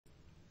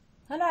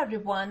Hello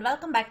everyone,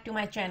 welcome back to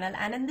my channel,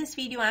 and in this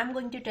video I'm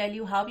going to tell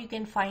you how you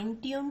can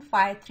fine-tune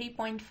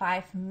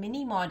Phi-3.5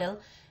 Mini model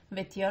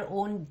with your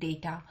own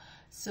data.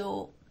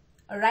 So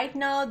right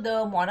now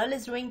the model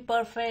is doing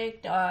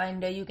perfect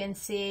and you can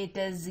say it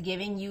is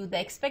giving you the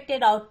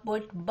expected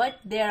output, but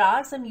there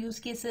are some use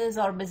cases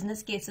or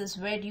business cases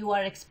where you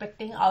are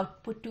expecting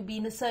output to be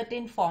in a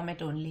certain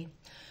format only.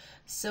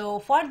 So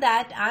for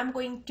that I'm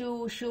going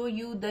to show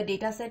you the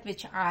data set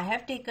which I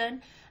have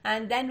taken,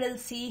 and then we'll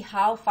see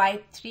how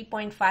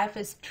Phi-3.5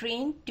 is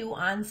trained to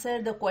answer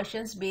the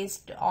questions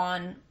based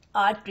on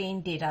our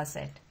trained data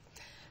set.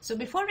 So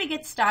before we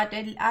get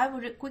started, I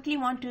would quickly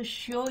want to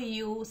show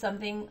you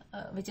something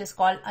which is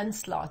called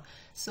UnSloth.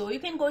 So you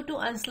can go to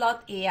UnSloth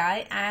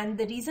AI, and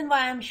the reason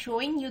why I'm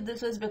showing you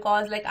this is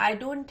because I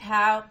don't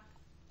have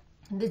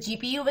the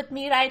GPU with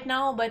me right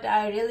now, but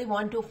I really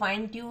want to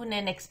fine tune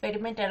and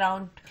experiment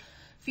around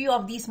few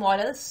of these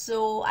models.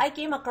 So I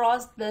came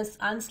across this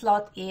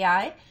UnSloth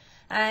AI,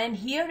 and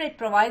here it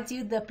provides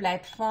you the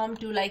platform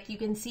to, you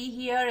can see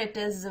here, it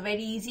is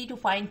very easy to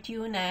fine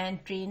tune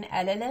and train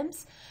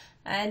LLMs.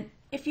 And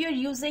if you're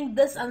using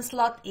this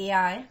UnSloth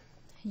AI,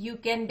 you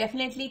can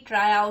definitely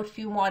try out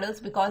few models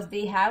because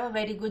they have a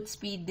very good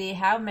speed, they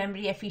have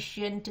memory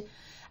efficient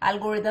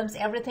algorithms,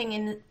 everything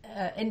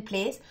in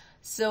place.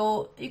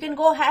 So you can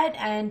go ahead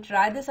and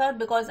try this out,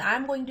 because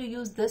I'm going to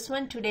use this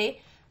one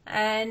today.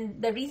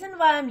 And the reason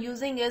why I'm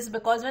using is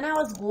because when I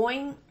was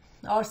going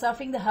or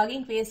surfing the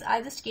Hugging Face,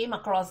 I just came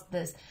across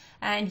this,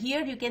 and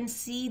here you can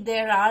see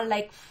there are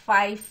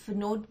 5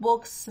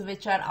 notebooks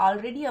which are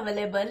already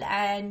available,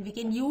 and we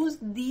can use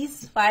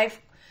these 5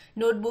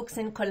 notebooks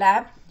in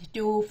collab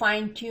to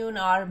fine tune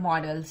our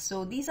models.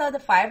 So these are the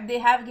 5 they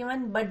have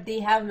given, but they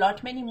have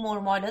many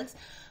more models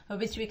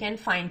which we can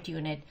fine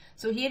tune it.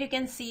 So here you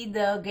can see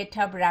the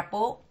GitHub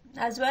repo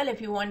as well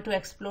if you want to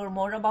explore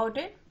more about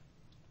it.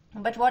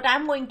 But what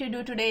I'm going to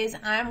do today is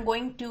I'm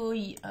going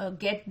to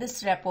get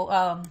this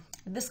repo,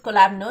 this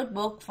collab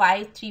notebook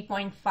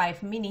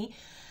Phi-3.5 Mini.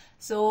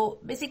 So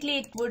basically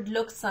it would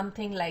look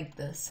something like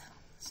this.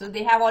 So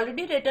they have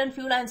already written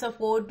few lines of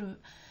code,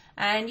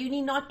 and you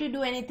need not to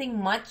do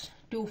anything much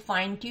to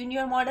fine tune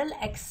your model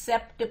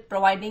except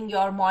providing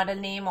your model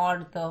name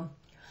or the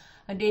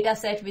data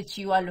set which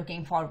you are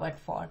looking forward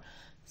for.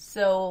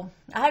 So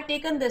I have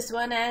taken this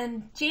one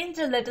and changed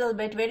a little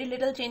bit, very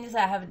little changes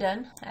I have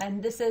done,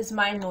 and this is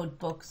my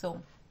notebook.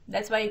 So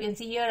that's why you can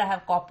see here I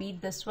have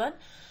copied this one.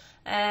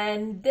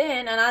 And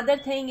then another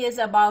thing is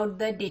about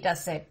the data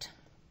set.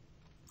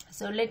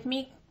 So let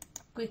me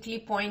quickly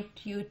point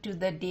you to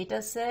the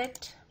data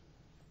set.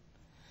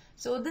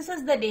 So this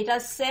is the data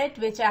set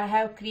which I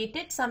have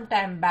created some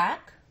time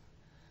back.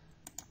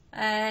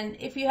 And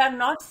if you have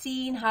not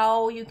seen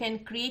how you can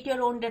create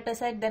your own data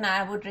set, then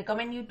I would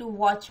recommend you to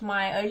watch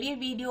my earlier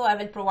video. I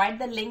will provide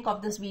the link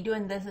of this video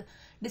in the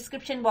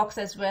description box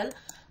as well.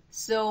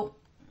 So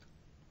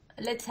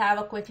let's have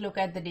a quick look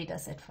at the data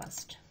set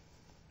first.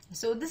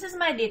 So this is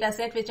my data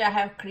set which I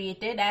have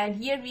created, and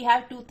here we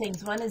have 2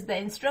 things. One is the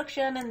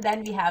instruction, and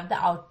then we have the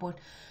output.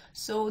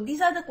 So these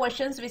are the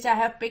questions which I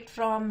have picked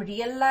from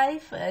real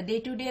life,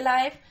 day-to-day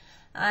life.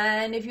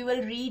 And if you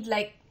will read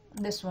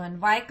this one,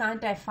 why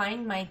can't I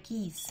find my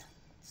keys?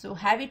 So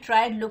have you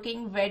tried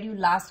looking where you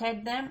last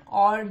had them,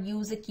 or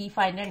use a key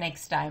finder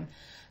next time?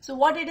 So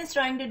what it is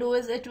trying to do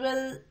is it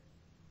will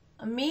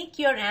make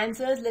your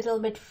answers little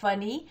bit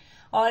funny,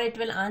 or it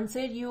will answer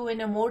you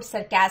in a more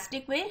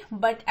sarcastic way,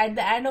 but at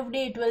the end of the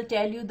day it will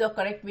tell you the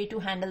correct way to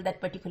handle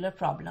that particular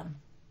problem.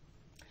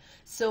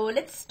 So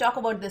let's talk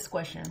about this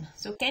question.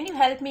 So can you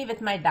help me with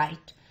my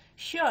diet?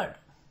 Sure,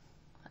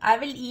 I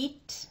will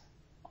eat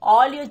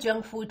all your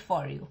junk food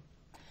for you.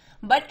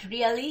 But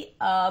really,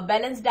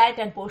 balanced diet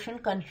and portion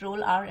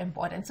control are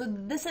important. So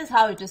this is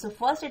how it is. So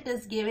first it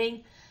is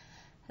giving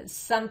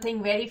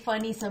something very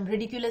funny, some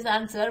ridiculous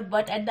answer,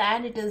 but at the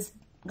end it is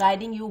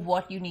guiding you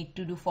what you need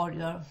to do for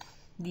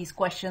these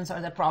questions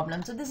or the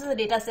problem. So this is a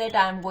data set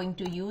I'm going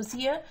to use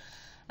here.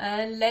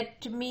 And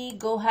let me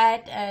go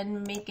ahead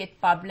and make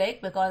it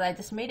public because I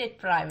just made it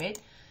private.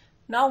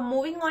 Now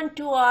moving on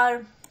to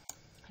our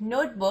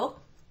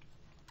notebook.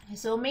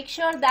 So make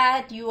sure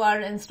that you are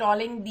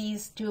installing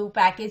these 2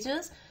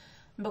 packages,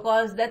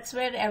 because that's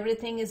where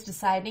everything is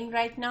residing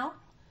right now.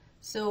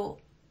 So,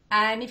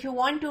 and if you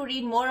want to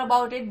read more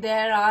about it,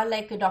 there are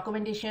a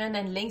documentation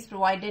and links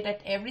provided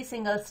at every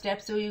single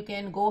step, so you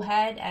can go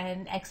ahead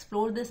and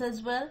explore this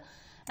as well.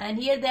 And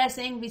here they are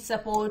saying we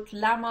support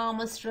Llama,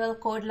 Mistral,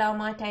 Code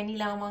Llama, Tiny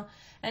Llama,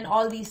 and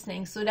all these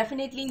things. So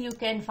definitely you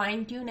can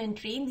fine tune and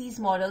train these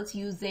models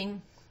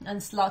using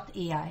UnSloth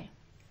AI.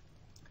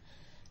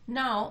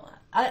 Now,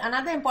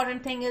 another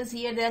important thing is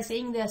here they are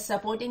saying they are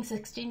supporting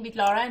 16-bit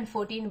LoRa and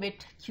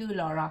 14-bit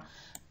QLoRa.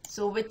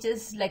 So which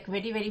is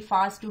very, very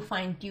fast to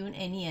fine tune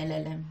any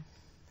LLM.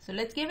 So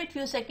let's give it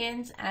few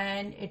seconds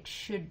and it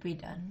should be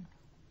done.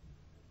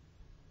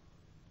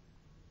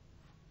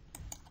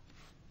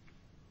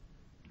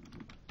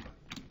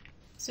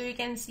 So you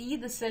can see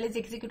the cell is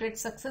executed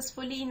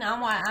successfully.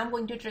 Now I am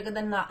going to trigger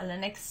the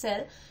next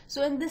cell.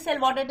 So in this cell,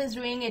 what it is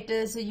doing, it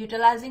is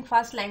utilizing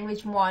fast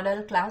language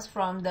model class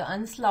from the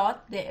UnSloth.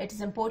 It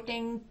is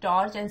importing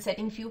torch and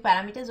setting few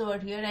parameters over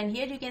here. And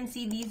here you can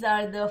see these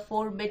are the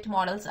 4-bit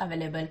models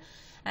available.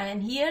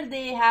 And here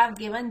they have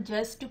given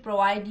just to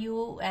provide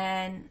you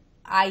an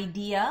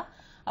idea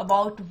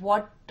about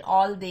what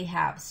all they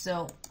have.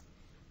 So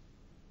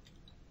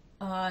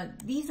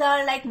these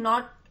are like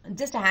not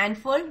just a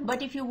handful,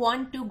 but if you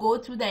want to go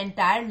through the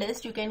entire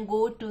list, you can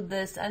go to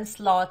this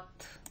UnSloth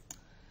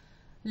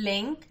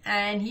link,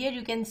 and here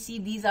you can see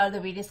these are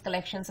the various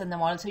collections in the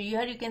model. So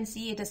here you can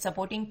see it is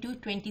supporting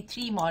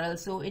 223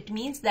 models. So it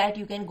means that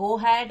you can go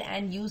ahead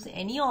and use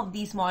any of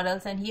these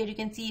models, and here you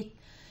can see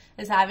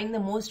it is having the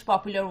most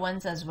popular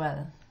ones as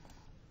well.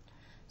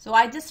 So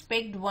I just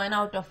picked one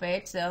out of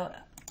it. So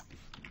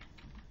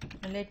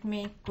let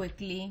me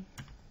quickly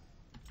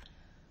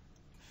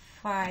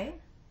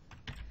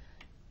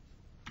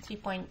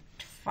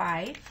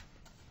Phi-3.5,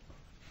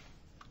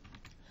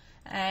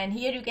 and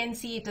here you can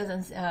see it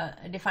is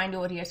defined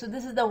over here. So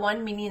this is the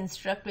one mini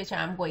instruct which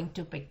I am going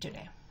to pick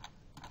today.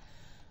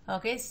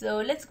 Okay,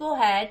 so let's go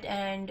ahead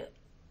and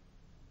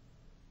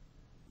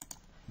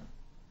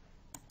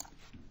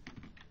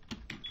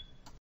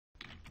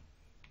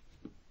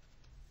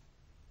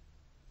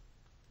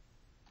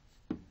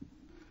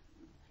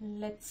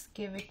let's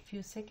give it a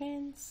few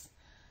seconds.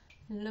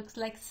 Looks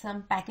like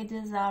some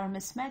packages are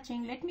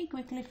mismatching. Let me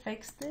quickly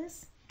fix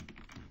this.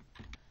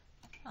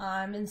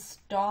 I'm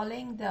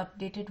installing the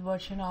updated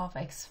version of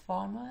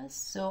Xformers.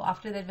 So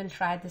after that, we'll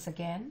try this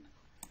again.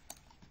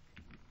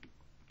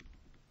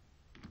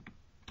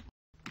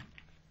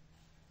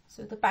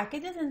 So the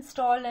package is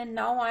installed, and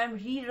now I'm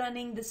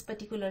rerunning this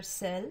particular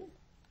cell.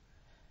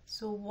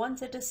 So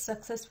once it is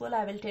successful,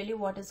 I will tell you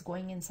what is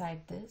going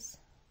inside this.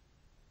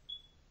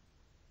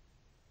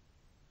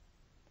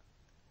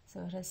 So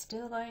it is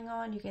still going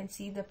on. You can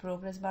see the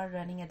progress bar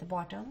running at the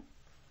bottom.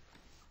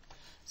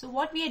 So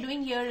what we are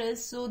doing here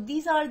is, so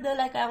these are the,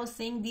 like I was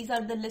saying, these are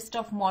the list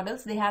of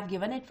models. They have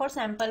given it for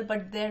sample,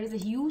 but there is a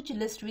huge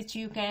list which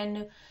you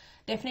can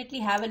definitely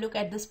have a look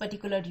at this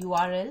particular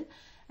URL,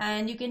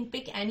 and you can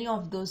pick any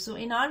of those. So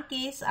in our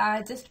case,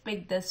 I just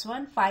picked this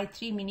one,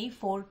 Phi-3 Mini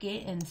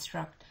 4K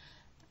instruct.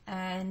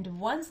 And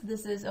once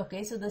this is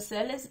okay, so the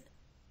cell is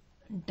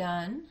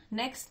done.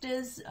 Next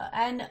is,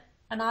 and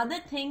another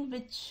thing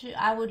which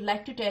I would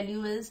like to tell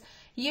you is,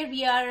 here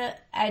we are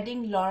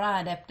adding LoRa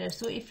adapter.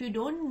 So if you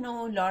don't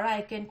know LoRa,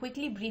 I can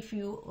quickly brief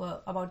you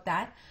about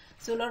that.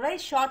 So LoRa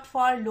is short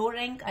for low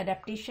rank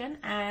adaptation,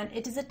 and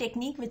it is a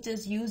technique which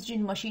is used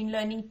in machine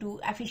learning to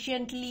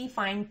efficiently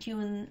fine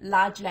tune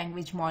large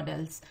language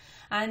models.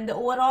 And the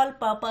overall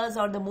purpose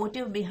or the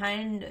motive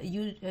behind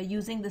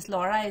using this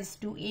LoRa is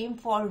to aim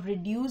for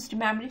reduced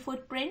memory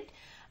footprint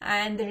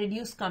and the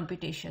reduced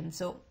computation.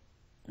 So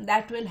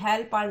that will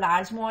help our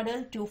large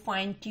model to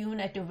fine tune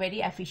at a very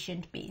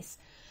efficient pace.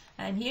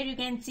 And here you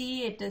can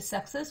see it is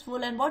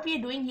successful. And what we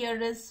are doing here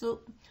is,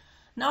 so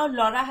now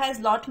LoRa has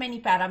lot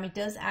many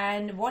parameters,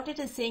 and what it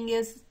is saying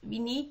is we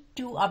need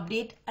to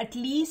update at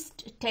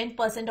least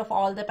 10% of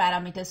all the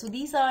parameters. So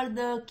these are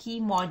the key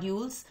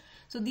modules.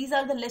 So these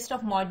are the list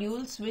of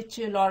modules which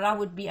LoRa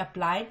would be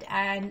applied.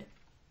 And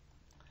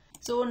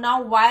so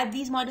now why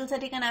these modules are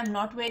taken, I'm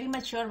not very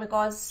much sure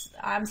because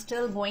I'm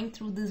still going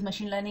through this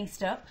machine learning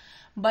stuff.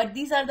 But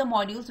these are the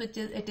modules which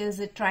it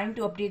is trying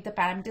to update the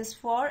parameters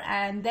for.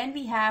 And then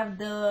we have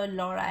the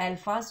LoRa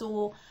alpha.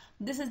 So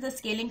this is the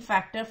scaling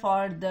factor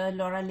for the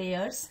LoRa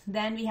layers.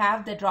 Then we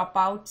have the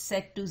dropout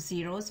set to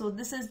 0. So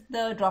this is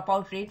the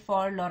dropout rate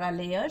for LoRa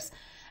layers.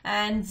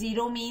 And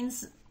 0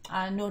 means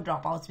no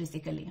dropouts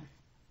basically.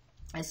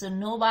 So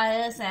no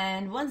bias.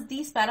 And once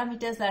these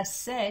parameters are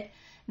set,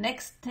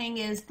 next thing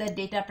is the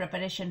data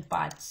preparation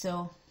part.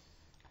 So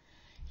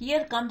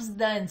here comes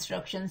the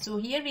instruction. So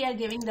here we are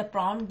giving the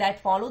prompt that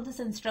follow this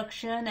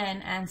instruction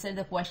and answer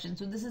the question.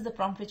 So this is the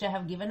prompt which I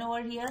have given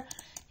over here.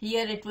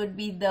 Here it would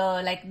be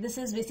the, like, this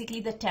is basically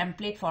the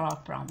template for our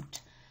prompt.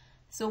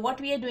 So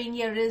what we are doing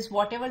here is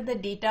whatever the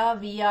data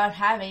we are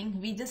having,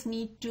 we just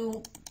need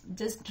to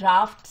just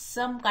draft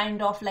some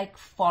kind of like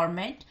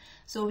format.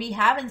 So we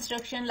have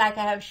instruction like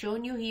I have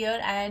shown you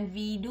here, and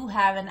we do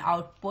have an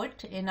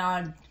output in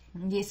our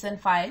JSON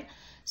file.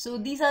 So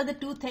these are the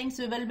two things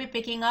we will be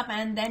picking up,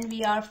 and then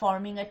we are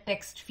forming a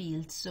text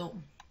field. So,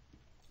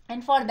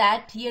 and for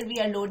that, here we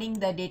are loading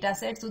the data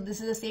set. So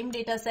this is the same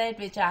data set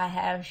which I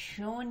have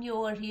shown you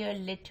over here.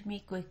 Let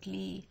me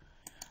quickly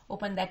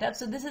open that up.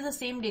 So this is the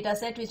same data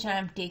set which I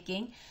am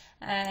taking.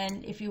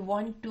 And if you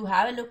want to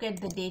have a look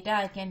at the data,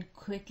 I can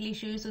quickly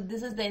show you. So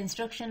this is the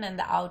instruction and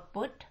the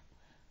output.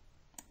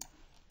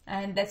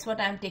 And that's what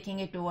I'm taking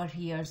it over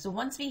here. So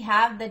once we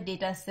have the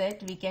data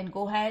set, we can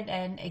go ahead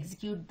and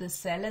execute this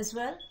cell as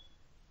well.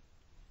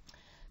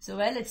 So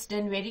well, it's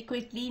done very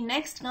quickly.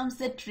 Next comes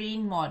the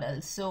train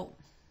model. So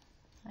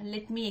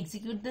let me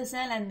execute the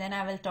cell and then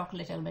I will talk a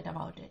little bit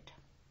about it.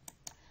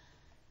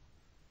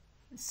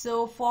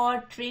 So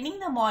for training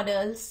the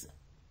models,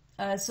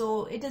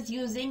 So it is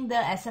using the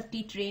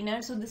SFT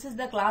trainer. So this is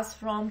the class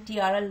from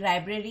TRL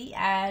library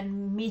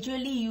and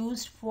majorly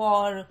used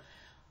for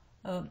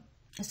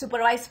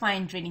supervised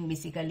fine tuning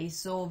basically.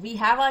 So we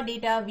have our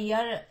data, we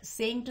are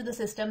saying to the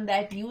system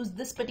that use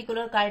this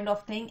particular kind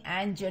of thing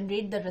and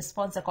generate the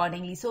response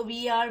accordingly. So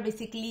we are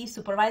basically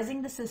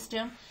supervising the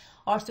system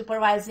or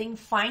supervising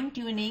fine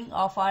tuning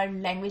of our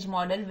language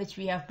model which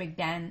we have picked,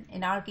 and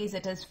in our case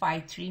it is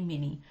Phi-3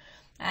 Mini.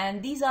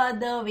 And these are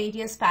the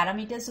various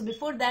parameters. So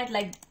before that,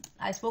 like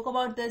I spoke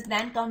about this,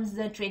 then comes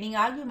the training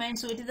argument.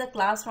 So it is a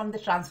class from the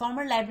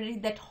transformer library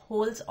that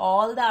holds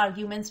all the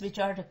arguments which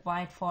are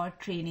required for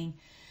training.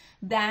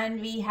 Then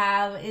we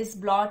have is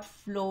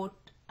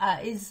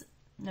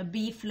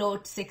B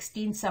float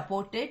 16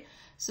 supported.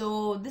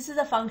 So this is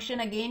a function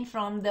again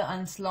from the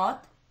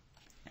UnSloth,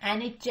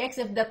 and it checks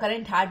if the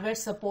current hardware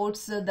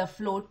supports the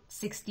float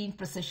 16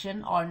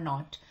 precision or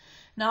not.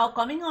 Now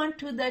coming on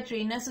to the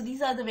trainer, so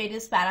these are the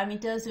various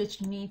parameters which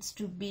needs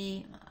to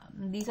be,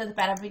 these are the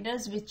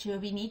parameters which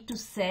we need to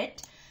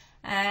set.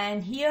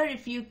 And here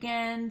if you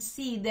can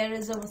see, there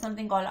is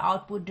something called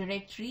output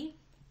directory.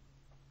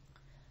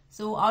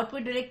 So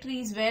output directory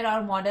is where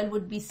our model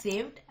would be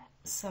saved.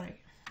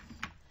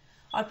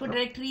 Output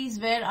directory is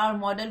where our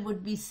model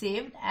would be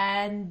saved,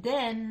 and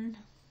then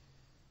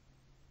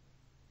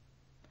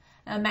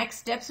max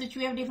steps which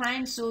we have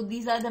defined. So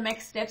these are the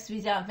max steps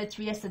which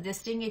we are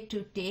suggesting it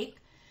to take.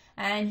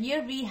 And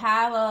here we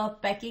have a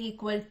packing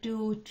equal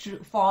to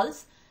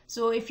false.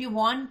 So if you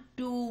want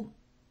to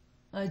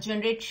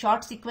generate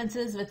short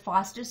sequences with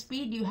faster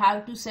speed, you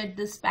have to set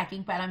this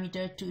packing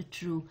parameter to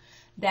true.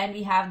 Then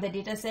we have the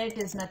data set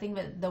is nothing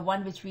but the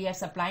one which we are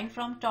supplying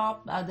from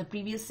top, the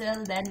previous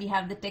cell. Then we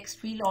have the text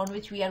field on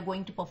which we are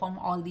going to perform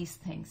all these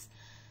things.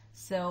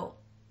 So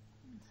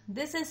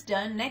this is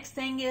done. Next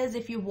thing is,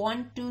 if you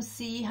want to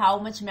see how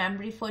much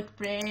memory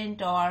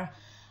footprint or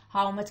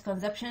how much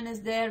consumption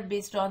is there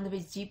based on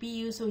which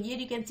GPU. So here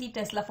you can see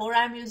Tesla 4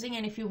 I'm using,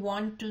 and if you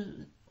want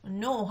to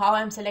know how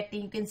I'm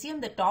selecting, you can see on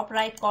the top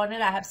right corner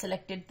I have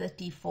selected the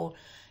T4.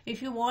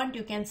 If you want,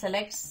 you can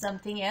select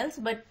something else,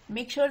 but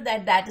make sure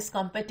that that is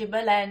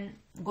compatible and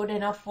good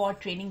enough for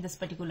training this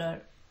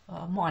particular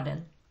model.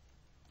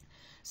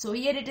 So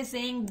here it is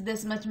saying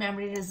this much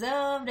memory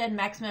reserved, and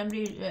max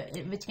memory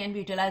which can be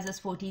utilized as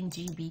 14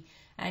 GB,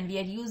 and we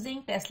are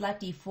using Tesla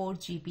T4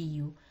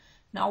 GPU.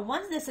 Now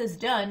once this is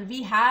done,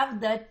 we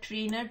have the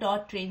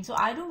trainer.train. So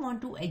I don't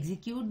want to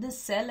execute this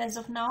cell as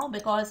of now,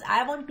 because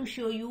I want to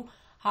show you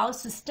how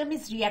system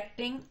is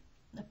reacting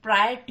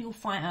prior to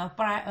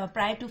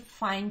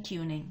fine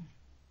tuning.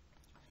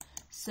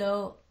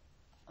 So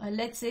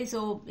let's say,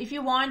 so if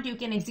you want, you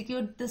can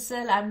execute this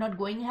cell. I'm not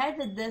going ahead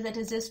with this. That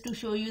is just to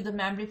show you the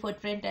memory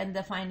footprint and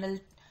the final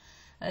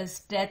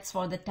stats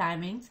for the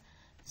timings.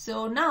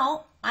 So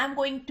now I'm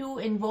going to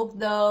invoke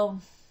the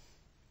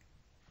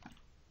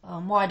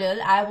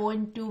model. I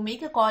want to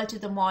make a call to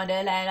the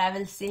model, and I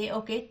will say,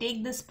 okay,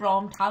 take this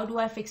prompt, how do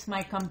I fix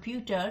my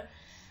computer,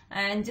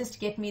 and just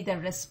get me the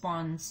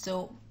response.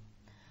 So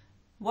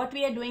what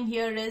we are doing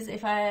here is,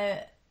 if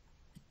I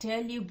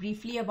tell you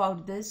briefly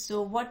about this,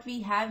 so what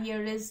we have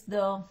here is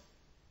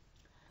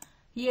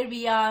here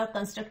we are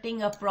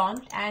constructing a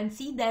prompt, and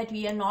see that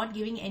we are not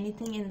giving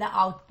anything in the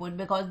output,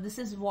 because this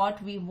is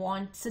what we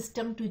want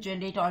system to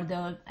generate or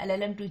the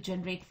LLM to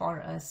generate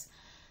for us.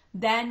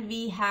 Then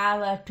we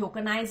have a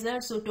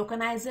tokenizer. So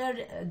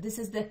tokenizer, this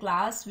is the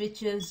class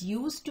which is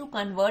used to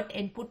convert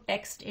input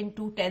text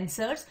into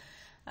tensors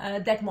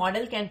that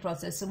model can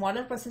process. So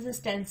model processes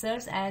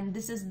tensors, and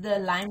this is the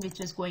line which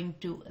is going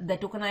to, the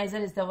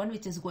tokenizer is the one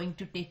which is going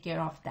to take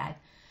care of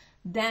that.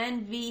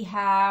 Then we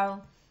have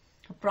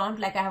a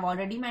prompt like I have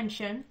already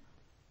mentioned.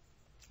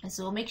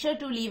 So make sure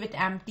to leave it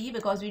empty,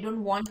 because we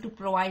don't want to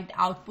provide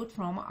output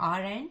from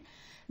our end.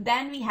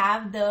 Then we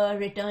have the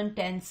return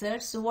tensor.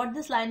 So what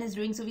this line is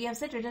doing, so we have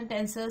set return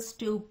tensors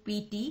to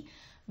PT,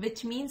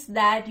 which means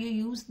that you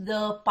use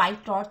the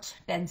PyTorch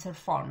tensor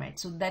format.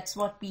 So that's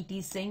what PT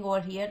is saying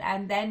over here.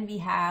 And then we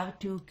have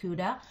to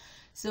CUDA.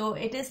 So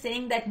it is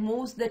saying that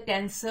moves the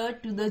tensor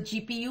to the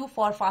GPU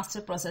for faster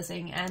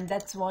processing, and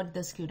that's what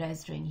this CUDA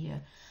is doing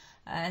here.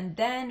 And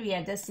then we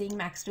are just saying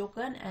max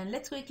token, and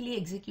let's quickly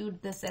execute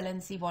the cell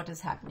and see what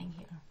is happening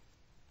here.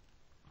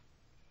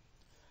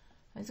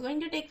 It's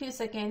going to take a few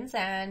seconds,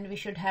 and we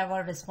should have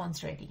our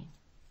response ready.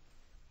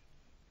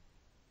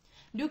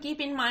 Do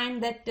keep in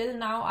mind that till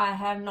now I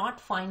have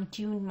not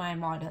fine-tuned my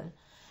model.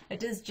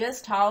 It is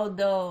just how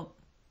the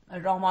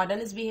raw model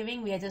is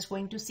behaving. We are just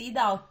going to see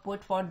the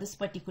output for this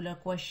particular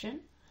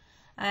question.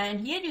 And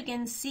here you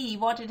can see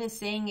what it is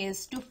saying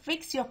is, to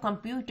fix your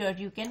computer,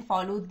 you can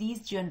follow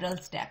these general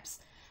steps.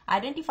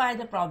 Identify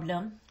the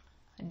problem,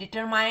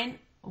 determine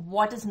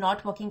what is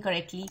not working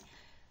correctly.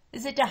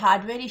 Is it a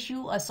hardware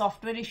issue, a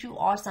software issue,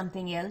 or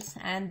something else?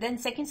 And then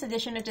second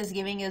suggestion it is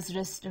giving is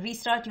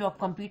restart your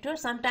computer.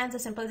 Sometimes a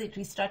simple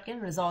restart can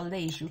resolve the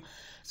issue.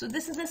 So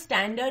this is the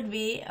standard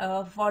way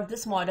for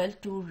this model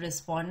to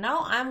respond.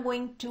 Now I'm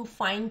going to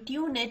fine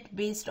tune it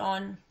based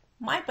on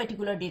my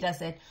particular data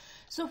set.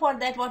 So for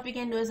that, what we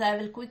can do is I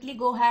will quickly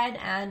go ahead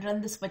and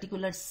run this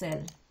particular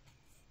cell.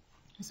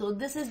 So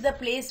this is the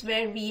place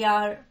where we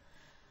are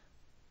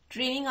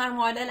training our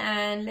model,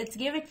 and let's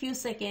give it few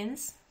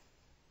seconds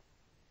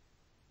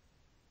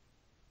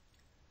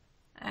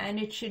and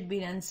it should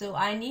be done. So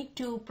I need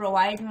to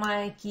provide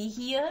my key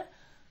here.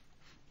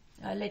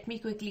 Let me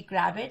quickly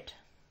grab it.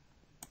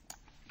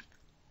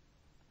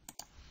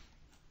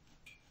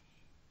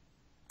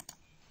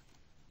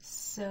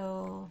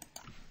 So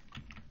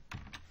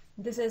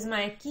this is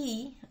my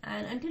key,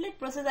 and until it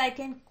processes, I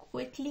can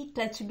quickly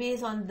touch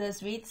base on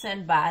this weights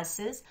and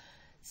biases.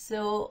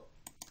 So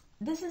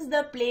this is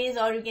the place,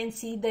 or you can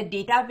see the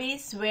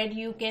database where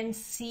you can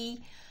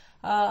see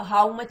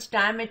how much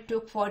time it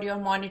took for your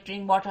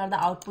monitoring, what are the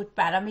output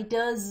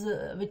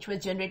parameters which were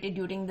generated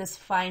during this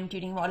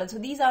fine-tuning model. So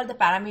these are the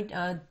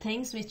parameter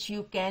things which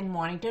you can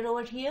monitor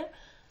over here.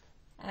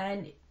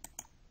 And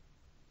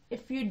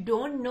if you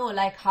don't know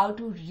like how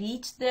to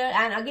reach there,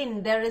 and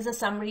again there is a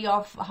summary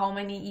of how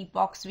many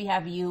epochs we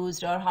have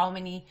used or how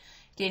many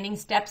training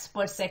steps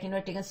per second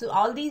were taken. So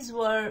all these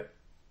were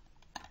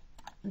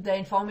the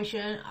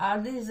information,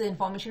 this is the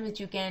information which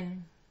you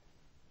can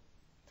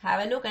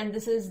have a look, and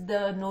this is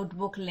the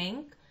notebook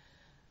link.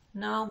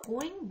 Now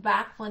going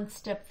back one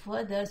step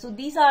further, so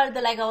these are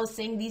the, like I was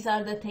saying, these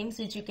are the things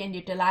which you can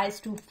utilize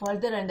to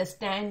further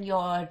understand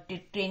your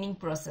training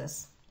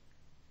process.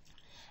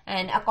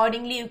 And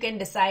accordingly you can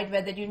decide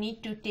whether you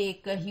need to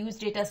take a huge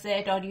data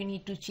set or you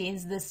need to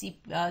change the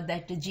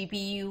that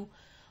GPU,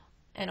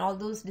 and all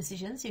those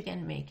decisions you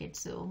can make it.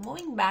 So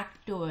moving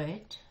back to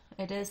it,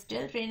 it is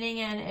still training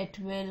and it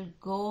will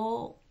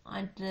go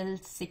until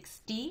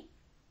 60.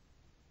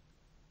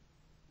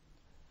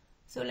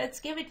 So let's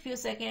give it few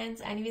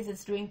seconds. Anyways,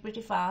 it's doing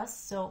pretty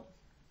fast. So,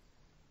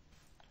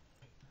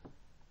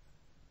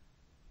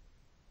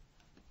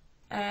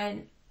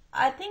 and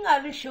I think I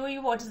will show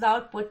you what is the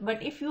output,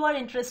 but if you are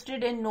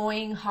interested in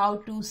knowing how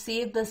to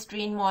save the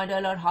train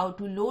model or how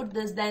to load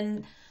this,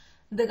 then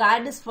the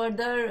guide is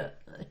further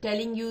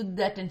telling you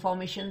that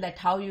information, that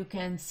how you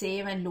can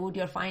save and load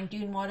your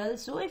fine-tune model.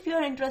 So if you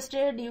are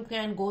interested, you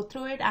can go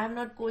through it. I am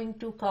not going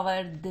to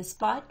cover this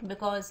part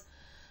because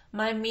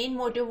my main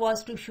motive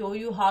was to show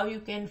you how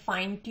you can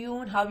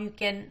fine-tune, how you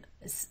can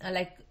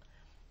like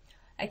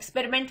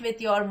experiment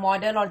with your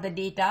model or the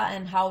data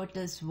and how it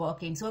is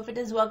working. So if it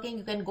is working,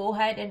 you can go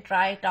ahead and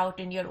try it out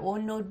in your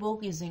own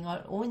notebook using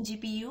your own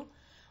GPU,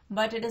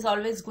 but it is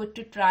always good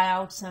to try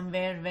out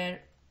somewhere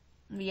where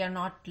we are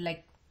not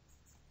like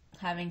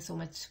having so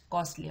much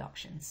costly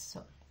options.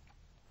 So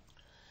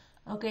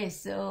okay,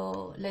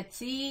 so let's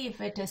see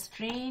if it is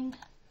trained.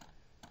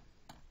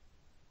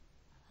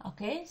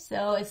 Okay,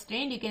 so it's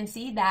trained. You can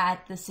see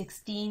that the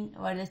 16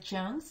 were the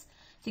chunks,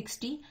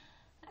 60.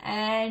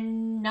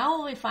 And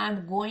now if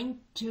I'm going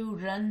to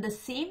run the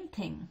same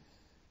thing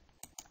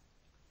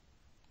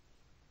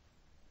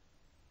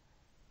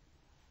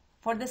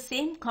for the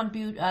same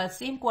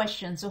same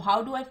question, so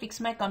how do I fix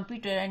my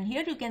computer? And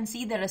here you can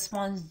see the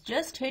response,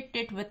 just hit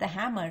it with a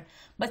hammer,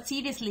 but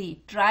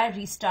seriously try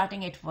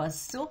restarting it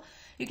first. So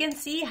you can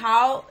see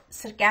how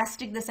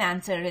sarcastic this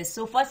answer is.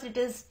 So first it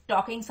is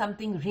talking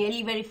something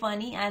really very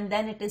funny, and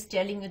then it is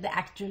telling you the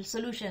actual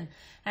solution,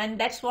 and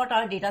that's what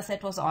our data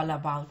set was all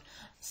about.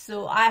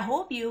 So I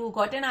hope you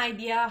got an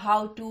idea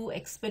how to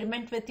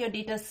experiment with your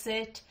data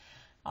set,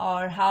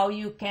 or how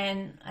you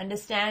can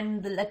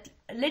understand the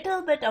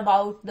little bit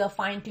about the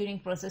fine-tuning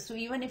process. So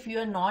even if you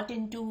are not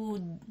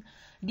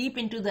deep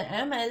into the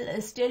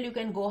ML, still you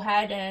can go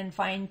ahead and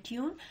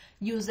fine-tune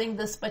using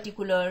this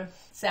particular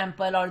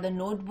sample or the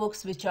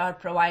notebooks which are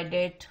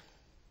provided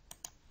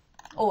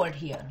over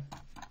here.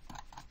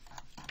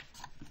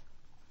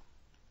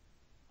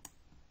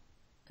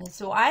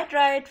 So I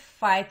tried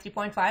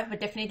Phi-3.5, but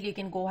definitely you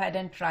can go ahead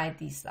and try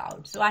these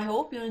out. So I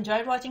hope you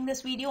enjoyed watching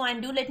this video,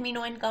 and do let me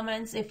know in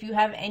comments if you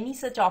have any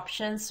such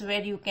options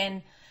where you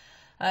can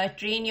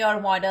train your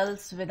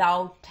models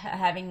without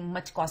having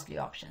much costly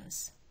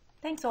options.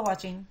 Thanks for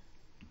watching.